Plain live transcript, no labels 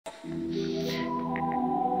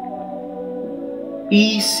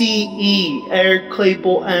EcE, Eric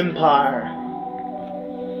Claypool Empire.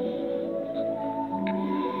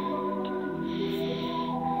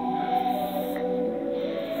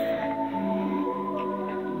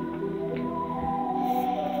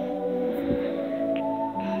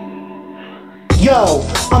 Yo,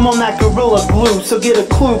 I'm on that gorilla glue, so get a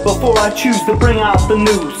clue before I choose to bring out the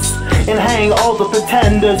noose and hang all the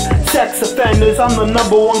pretenders, sex offenders. I'm the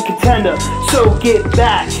 #1 contender, so get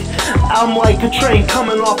back. I'm like a train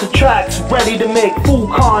coming off the tracks, ready to make full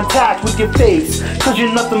contact with your face, cause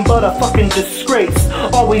you're nothing but a fucking disgrace.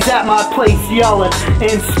 Always at my place yelling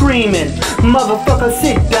and screaming. Motherfucker,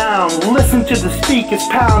 sit down, listen to the speakers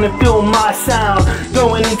pound and feel my sound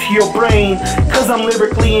going into your brain, cause I'm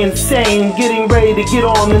lyrically insane, getting ready to get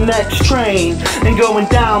on the next train and going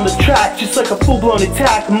down the track just like a full-blown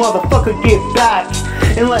attack. Motherfucker, get back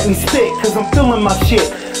and let me spit, cause I'm feeling my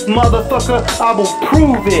shit. Motherfucker, I will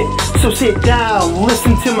prove it. So sit down,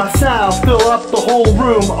 listen to my sound, fill up the whole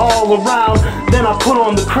room all around. Then I put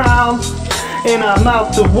on the crown and I'm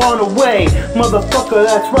out to one away. Motherfucker,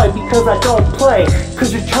 that's right, because I don't play,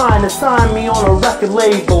 cause you're trying to sign me on a record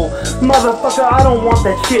label. Motherfucker, I don't want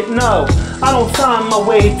that shit, no. I don't sign my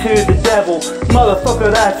way to the devil.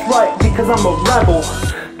 Motherfucker, that's right, because I'm a rebel,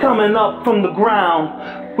 coming up from the ground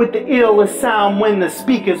with the illest sound when the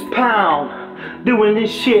speakers pound. Doing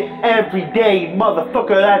this shit every day,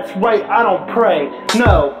 motherfucker, that's right, I don't pray,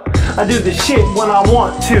 no. I do this shit when I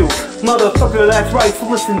want to, motherfucker, that's right, so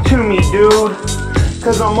listen to me, dude.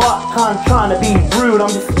 Cause I'm not trying to be rude, I'm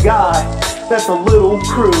just a guy that's a little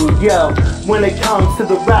crude, yo. When it comes to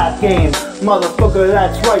the rap game, motherfucker,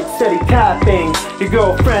 that's right, steady tapping your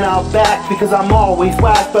girlfriend out back, because I'm always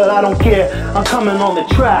whack, but I don't care, I'm coming on the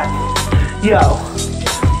track, yo.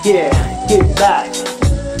 Yeah, get back.